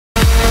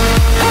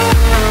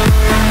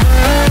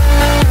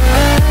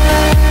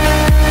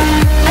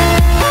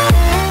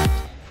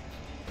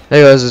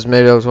Hey guys, it's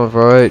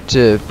MadDogs148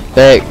 to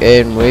back,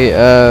 and we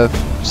are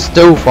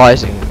still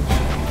fighting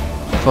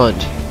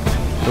Font,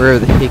 wherever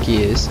the heck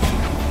he is.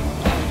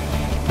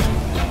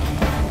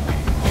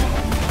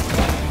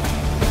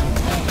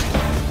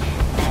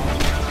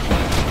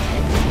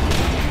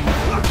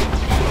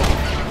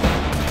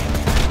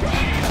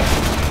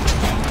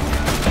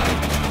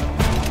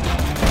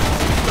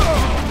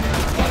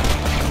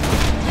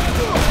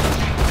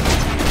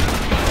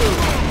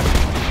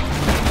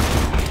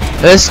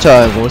 This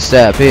time we'll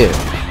stay up here.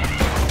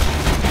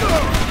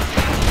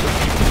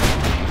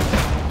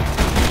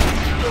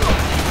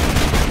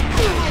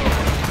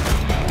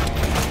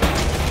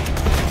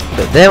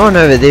 But that one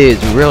over there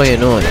is really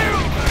annoying.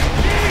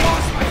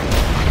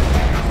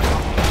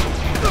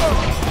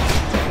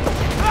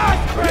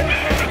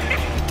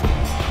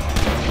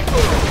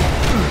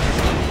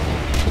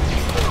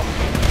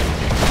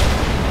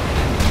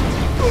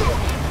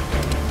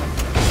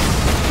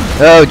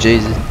 Oh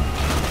Jesus.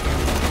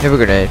 Have a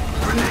grenade.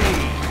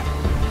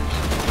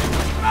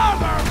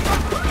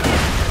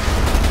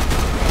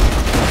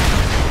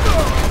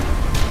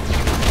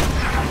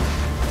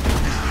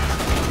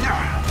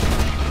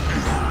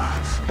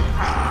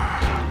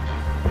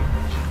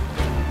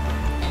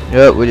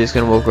 Yep, we're just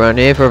gonna walk around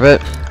here for a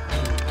bit.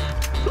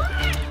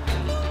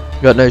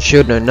 Got no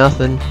shield, no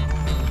nothing.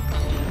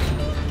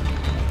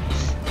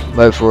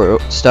 Wait for it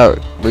to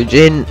start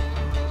regen.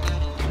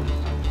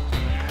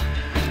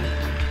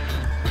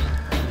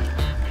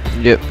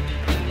 Yep.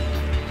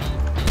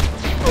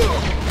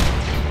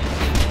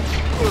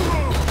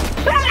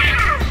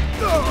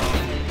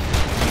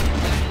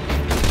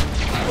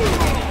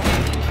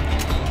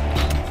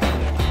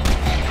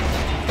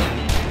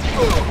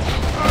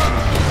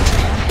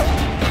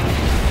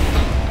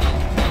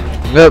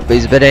 Yep,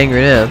 he's a bit angry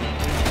now.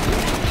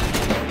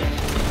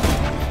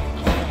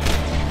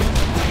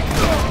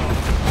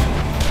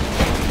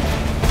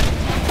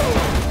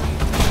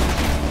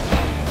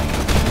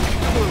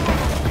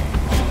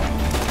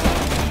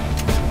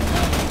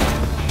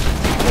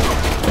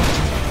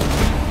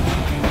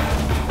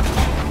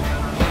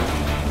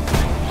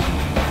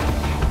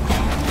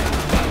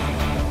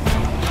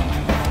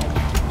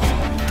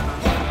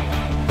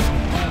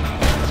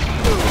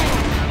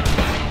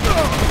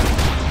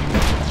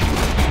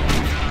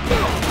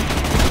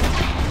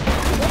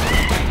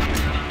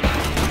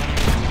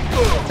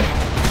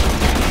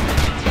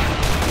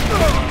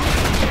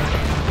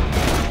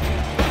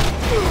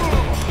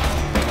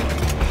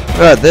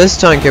 Right, this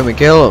time can we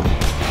kill him?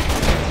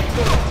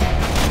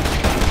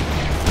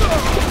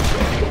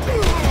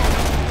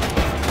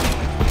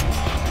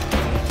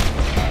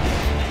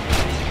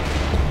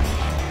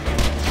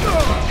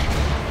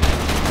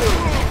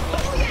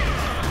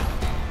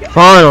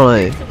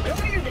 Finally!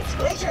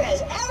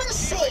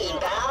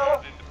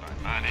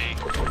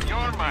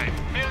 You're my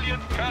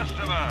millionth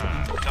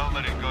customer. Don't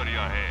let it go to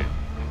your head.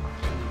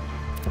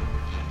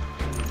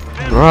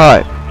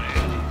 Right.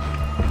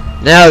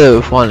 Now that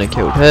we've finally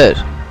killed Hit,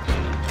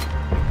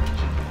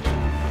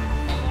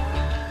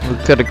 we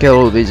gotta kill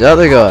all these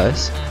other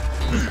guys.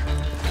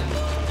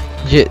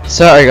 Yeah,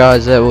 sorry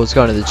guys, that was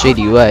kind of the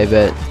cheaty way,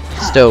 but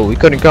still, we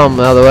couldn't come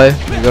the other way.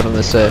 We got on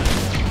this side.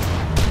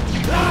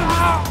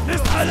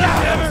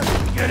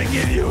 I'm gonna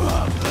give you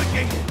up.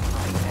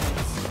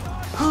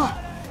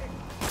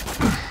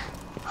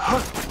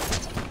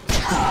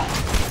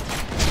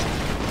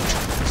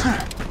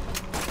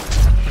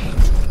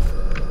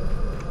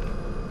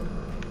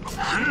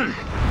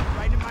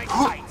 Right in my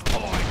sights,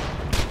 boy.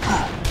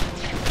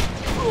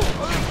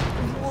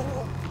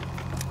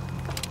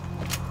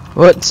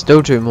 What?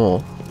 Still two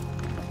more.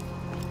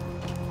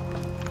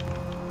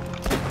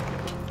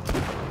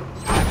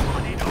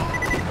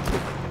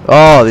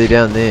 Oh, they're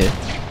down there.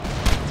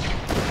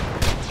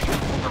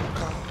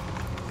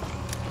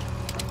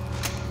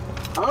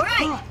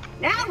 Alright,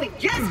 now we've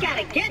just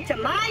gotta get to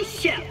my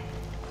ship.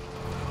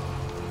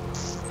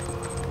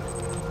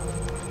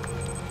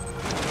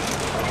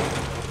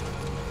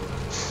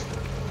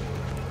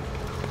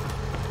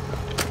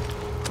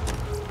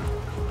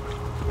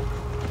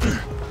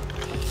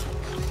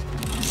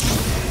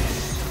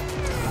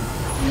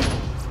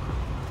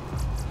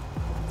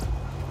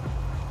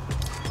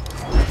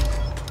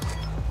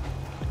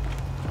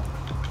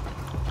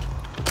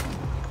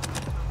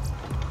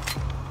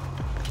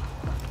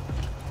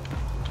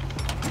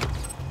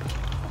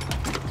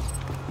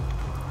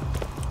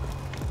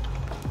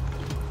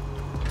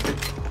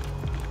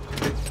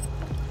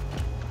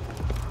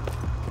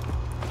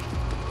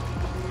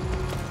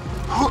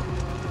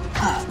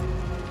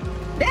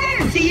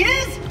 There she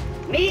is!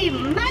 Me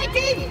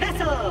mighty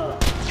vessel!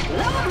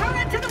 Lower her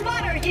into the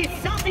water, you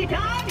salty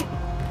dog!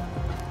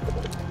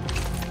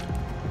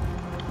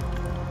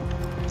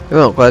 Come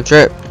on, Clap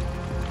Trip.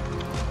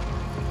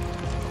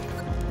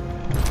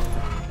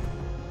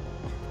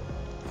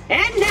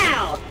 And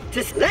now,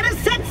 just let us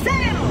set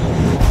sail!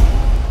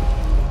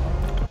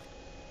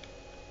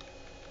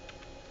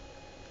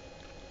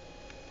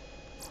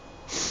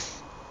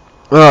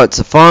 Alright,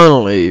 so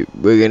finally,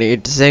 we're gonna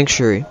get to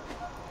Sanctuary.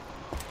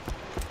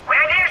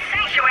 We're near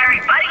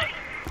Sanctuary, buddy!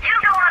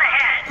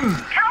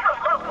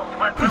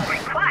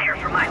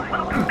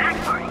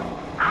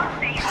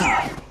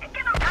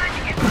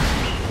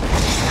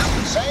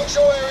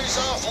 Sanctuary's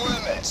off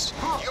limits.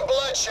 You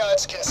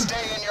bloodshots can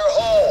stay in your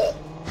hole.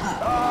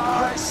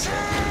 I see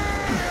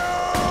you!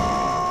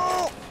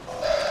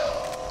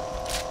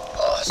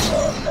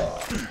 Awesome.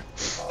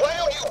 Why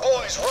don't you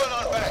boys run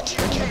on back to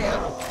your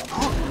camp?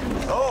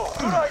 Oh,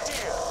 good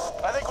idea.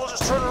 I think we'll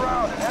just turn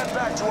around and head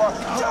back to our...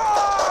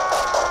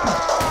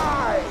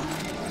 Die!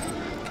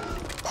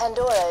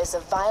 Pandora is a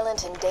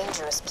violent and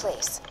dangerous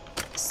place.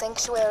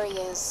 Sanctuary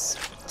is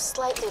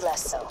slightly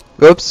less so.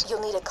 Oops. You'll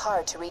need a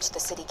card to reach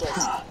the city gate.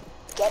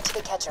 Get to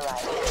the catcher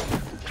ride.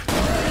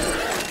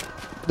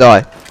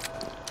 Die.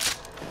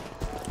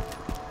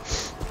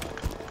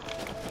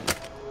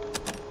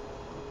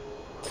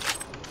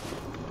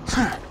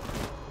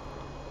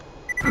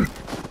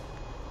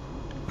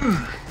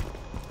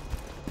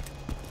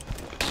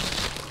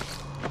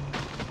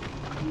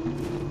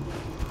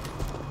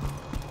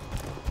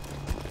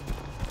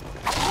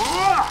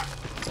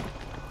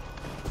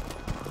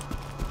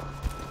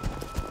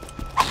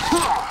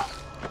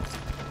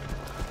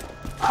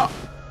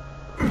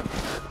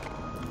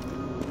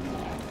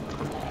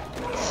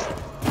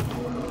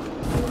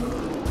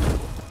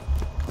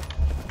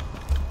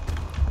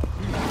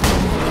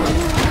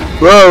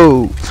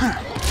 Whoa!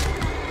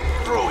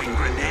 Throwing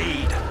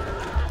grenade.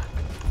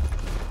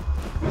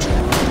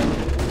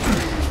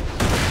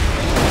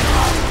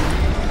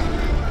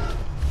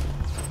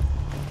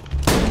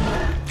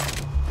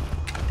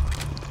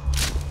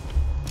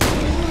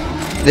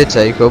 That's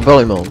how you call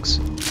bully monks.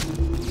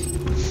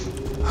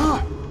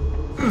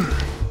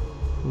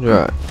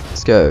 Right,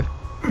 let's go.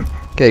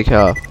 Get a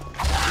car.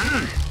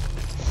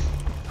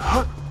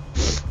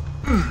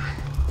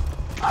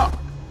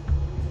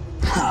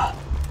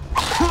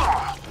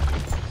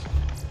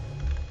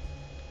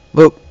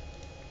 Whoop.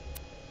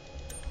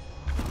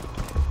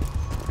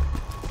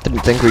 Didn't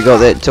think we got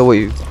that until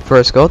we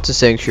first got to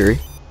Sanctuary.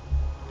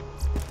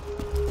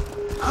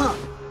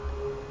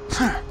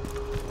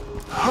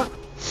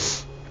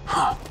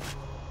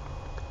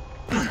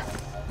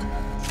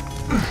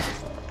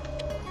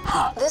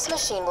 This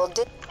machine will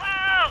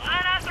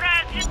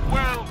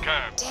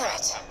Welcome. Damn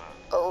it.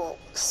 Oh,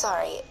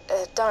 sorry.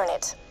 Darn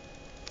it.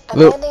 A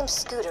Look. man named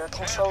Scooter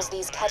controls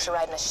these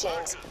catch-a-ride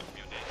machines.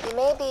 He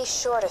may be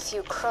short a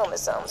few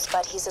chromosomes,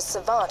 but he's a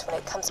savant when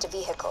it comes to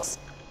vehicles.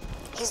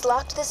 He's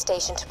locked the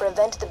station to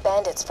prevent the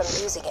bandits from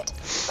using it,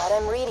 but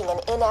I'm reading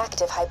an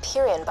inactive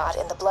Hyperion bot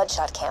in the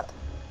Bloodshot camp.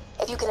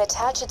 If you can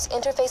attach its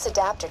interface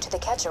adapter to the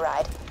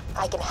catch-a-ride,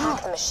 I can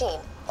hack the machine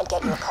and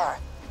get you a car.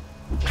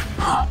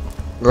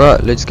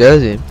 Right, let's go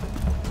then.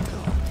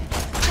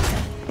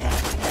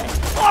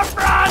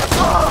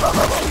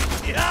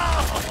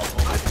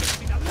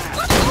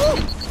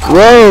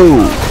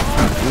 Whoa!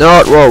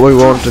 Not what we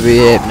want to be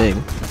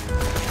happening.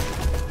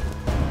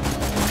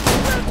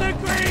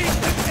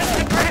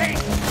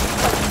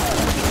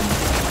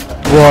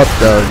 What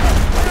the?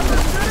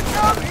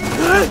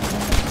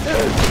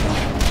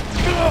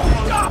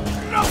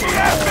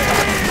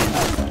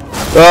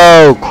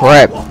 Oh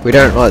crap! We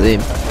don't like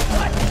them.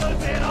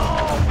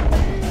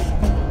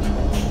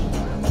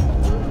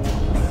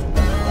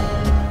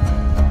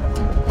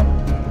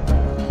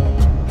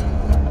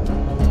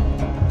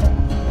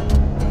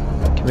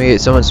 Can we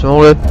get someone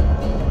smaller?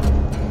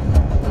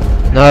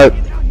 No.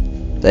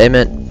 Damn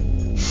it.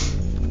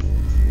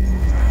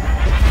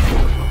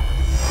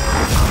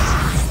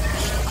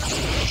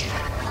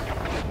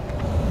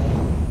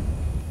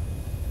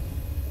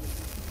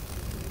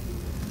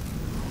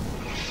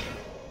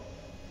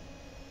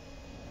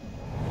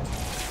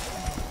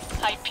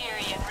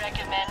 Hyperion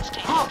recommends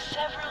taking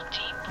several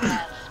deep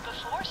breaths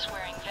before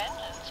swearing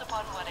vengeance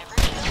upon whatever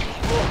kills you.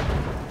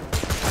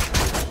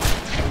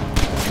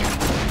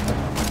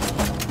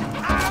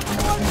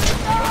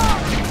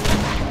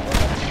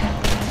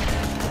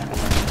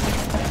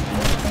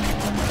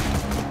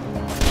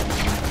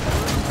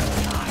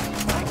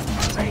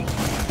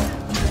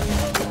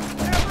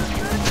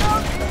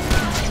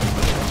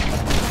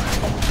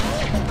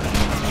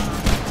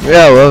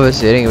 Yeah, well, we're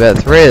sitting about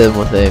 3 of them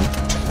with him.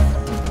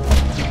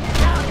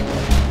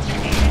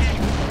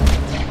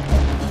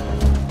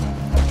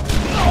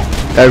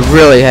 I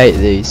really hate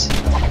these.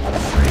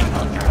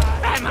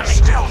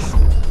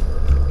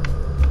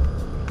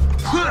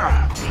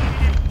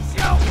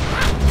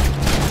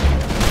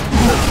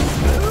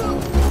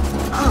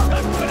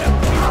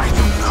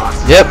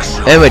 Yep,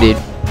 and we did.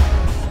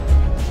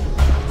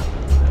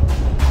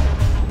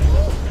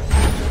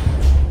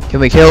 Can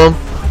we kill him?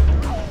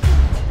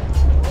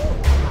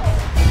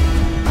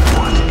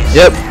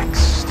 Yep.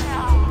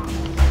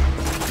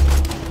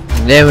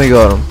 And then we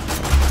got him.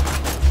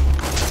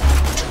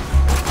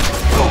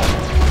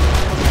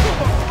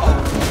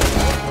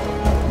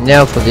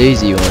 Now for the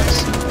easy ones.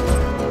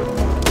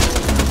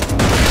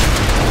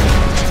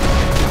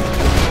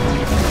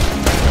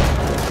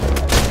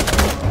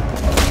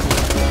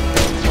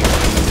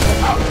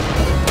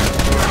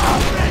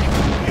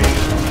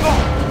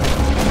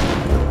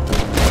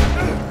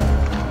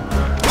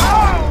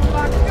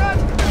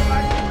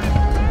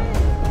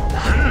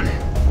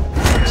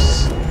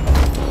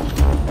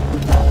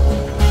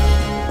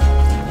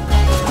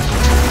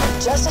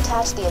 Just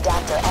attach the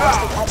adapter onto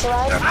the catch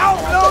ride, and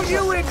I'll get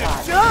you in the car.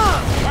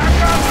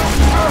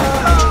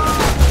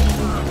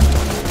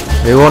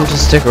 We want to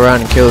stick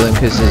around and kill them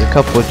because there's a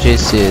couple of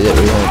chests here that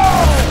we want.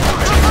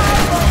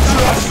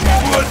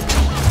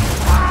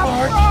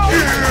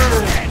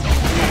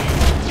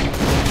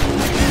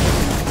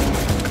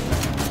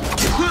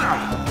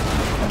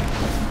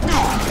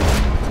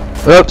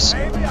 Oops!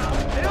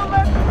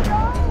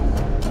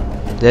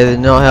 They're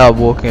not how I'm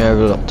walking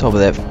over the top of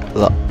that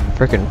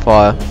freaking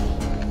fire.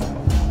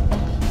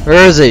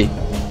 Where is he?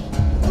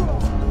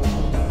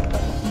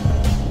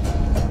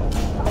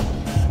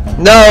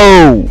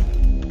 No!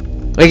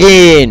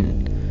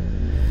 Again!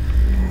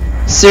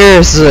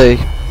 Seriously!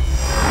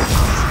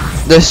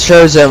 This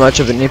shows how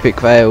much of an epic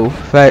player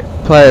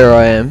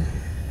I am.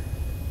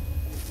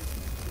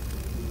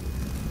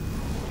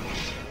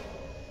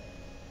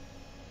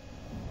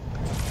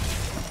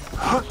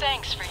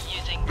 Thanks for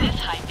using this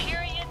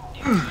Hyperion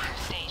nuclear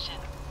station.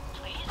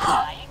 Please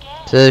try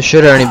again. So there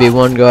should only be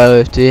one guy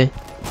left here.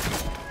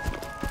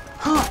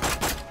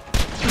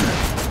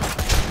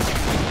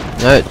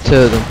 No, two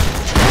of them.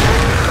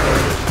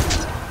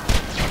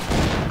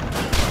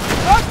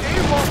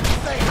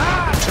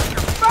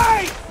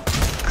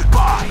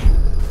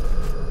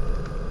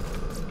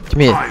 Come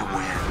here.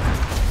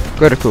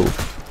 Critical.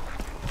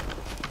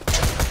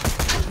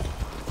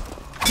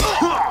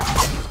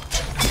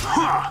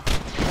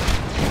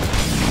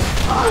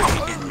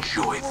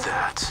 Enjoyed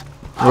that.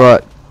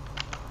 Right.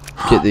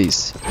 Get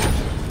these.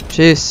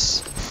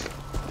 Cheers.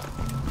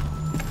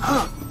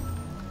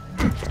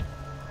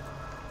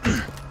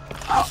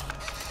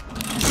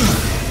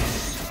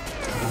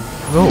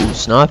 Oh,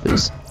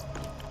 snipers.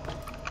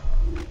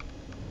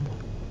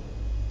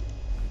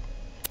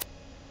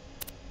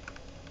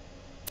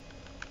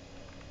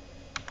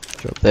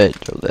 Drop that,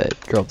 drop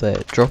that, drop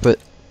that, drop it.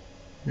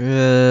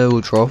 Yeah,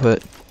 we'll drop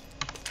it.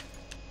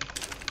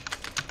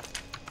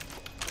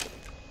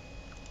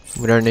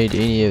 We don't need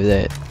any of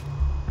that.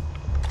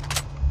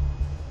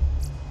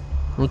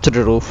 Look at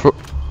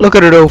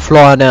it all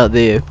flying out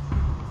there.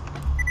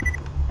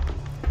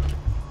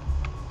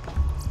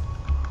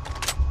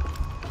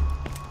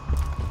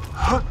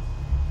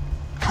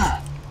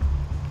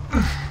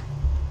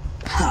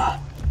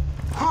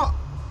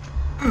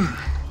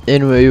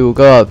 Then we will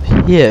go up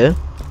here,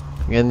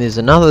 and there's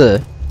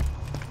another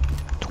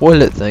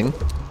toilet thing,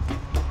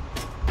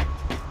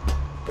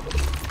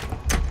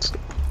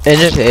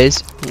 and it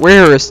has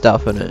rarer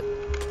stuff in it.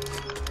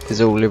 It's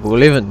all level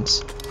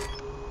 11s.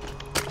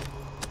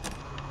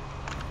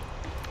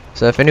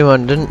 So if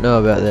anyone didn't know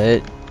about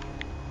that,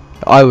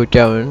 I would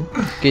go and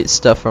get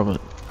stuff from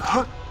it,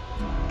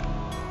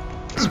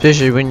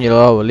 especially when you're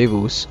lower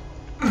levels.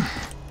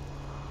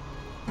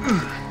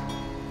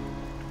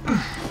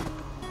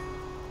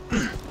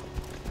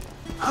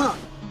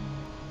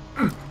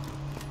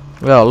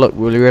 Well, look,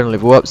 we're gonna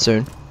level up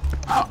soon.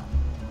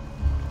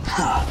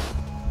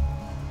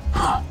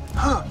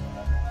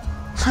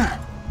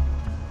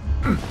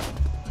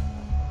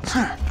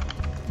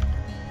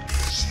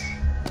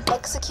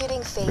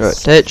 Executing phase. Right,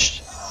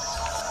 attached.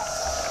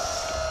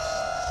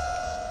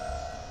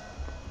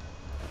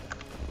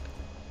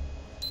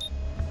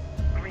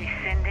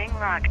 Rescinding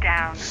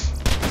lockdown.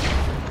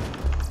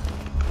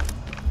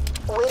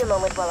 Wait a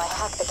moment while I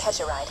hack the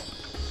catch-a-ride.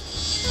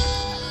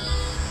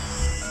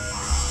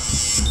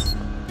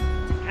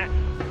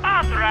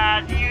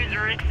 Authorized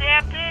user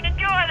accepted.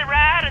 Enjoy the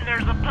ride, and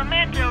there's a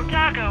pimento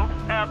taco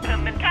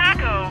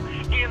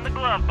in the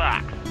glove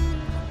box.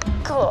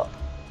 Cool.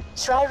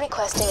 Try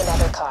requesting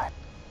another car.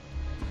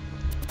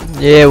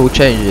 Yeah, we'll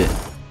change it.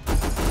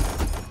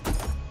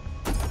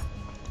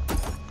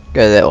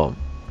 Go that one.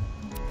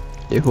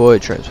 Deploy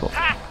transport.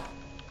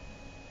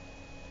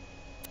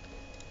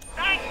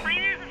 Thanks for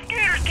using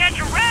scooters. Catch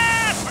a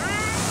ride.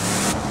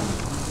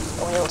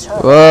 Wheel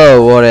turn.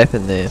 Whoa, what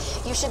happened there?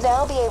 You should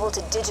now be able to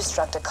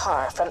digistruct a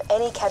car from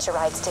any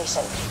catch-a-ride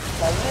station.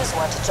 Now use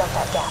one to jump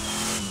that gap.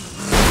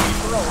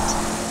 Great.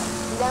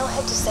 Now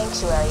head to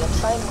Sanctuary and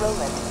find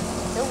Roland.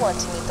 He'll want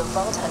to meet the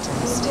Vault Hunter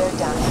who stared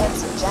down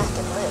Handsome Jack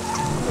and lived.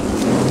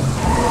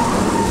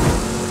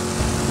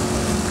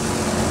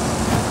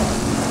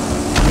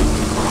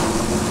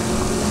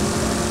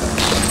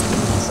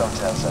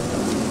 Sometimes I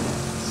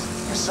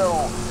you're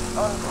so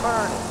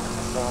unburdened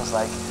with things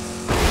like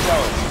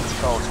intelligence,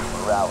 culture,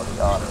 morality,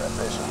 honor,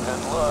 ambition,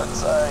 good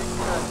looks. I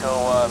could go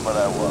on, but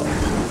I won't.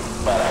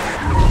 But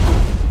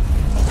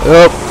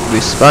Oh, we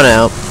spun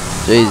out.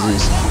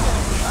 Jesus.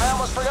 I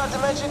almost forgot to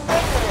mention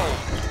dignity.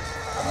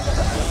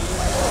 Easy,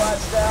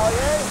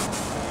 stallion.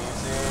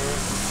 Easy.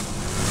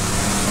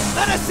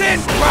 Let us in,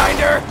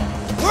 Grinder!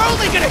 We're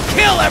only gonna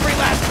kill every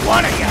last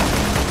one of you!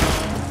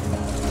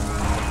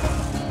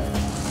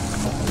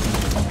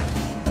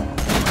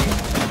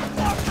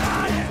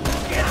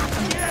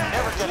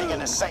 Never getting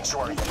into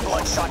Sanctuary, you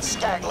bloodshot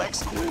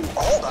skaglicks.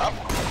 Hold up.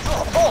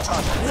 You're a Vault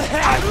Hunter.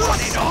 I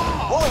want it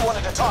all! Only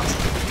wanted to talk to you.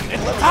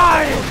 It's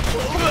time!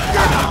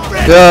 You're not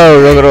ready! Go,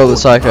 look at all the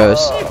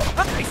psychos.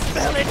 I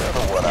smell it! You're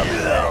the one I'm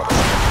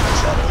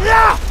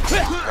Yeah!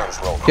 Name's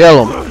Roland.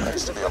 Kill him. I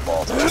used to be a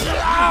ball until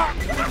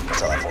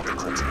I formed the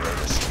Crimson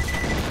Raiders.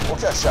 We'll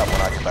catch up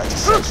when I get back to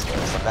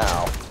Sanctuary. For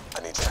now,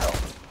 I need your help.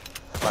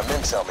 My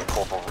men tell me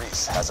Corporal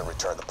Reese hasn't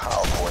returned the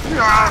power cord.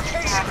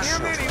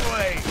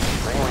 Anyway.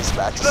 Bring Reese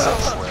back to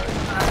Sanctuary,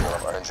 and you'll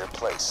have earned your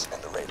place in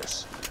the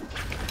Raiders.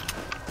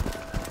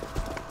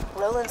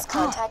 Roland's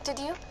contacted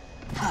you?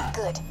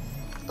 Good.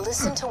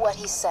 Listen to what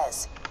he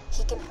says.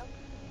 He can help.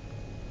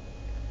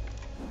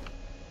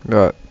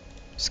 Right.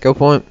 Skill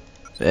point.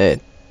 Yeah.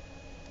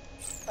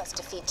 Us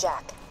defeat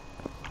Jack.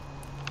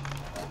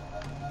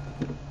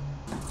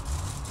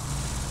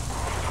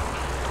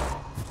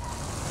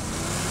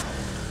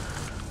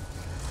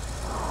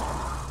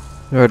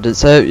 Alright,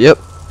 that's it. Yep.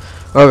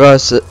 Alright,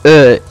 guys.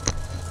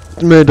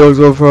 Mad Dog's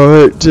off.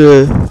 Alright.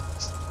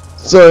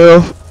 Sign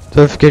off.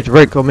 Don't forget to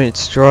rate, comment,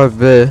 subscribe.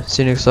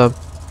 See you next time.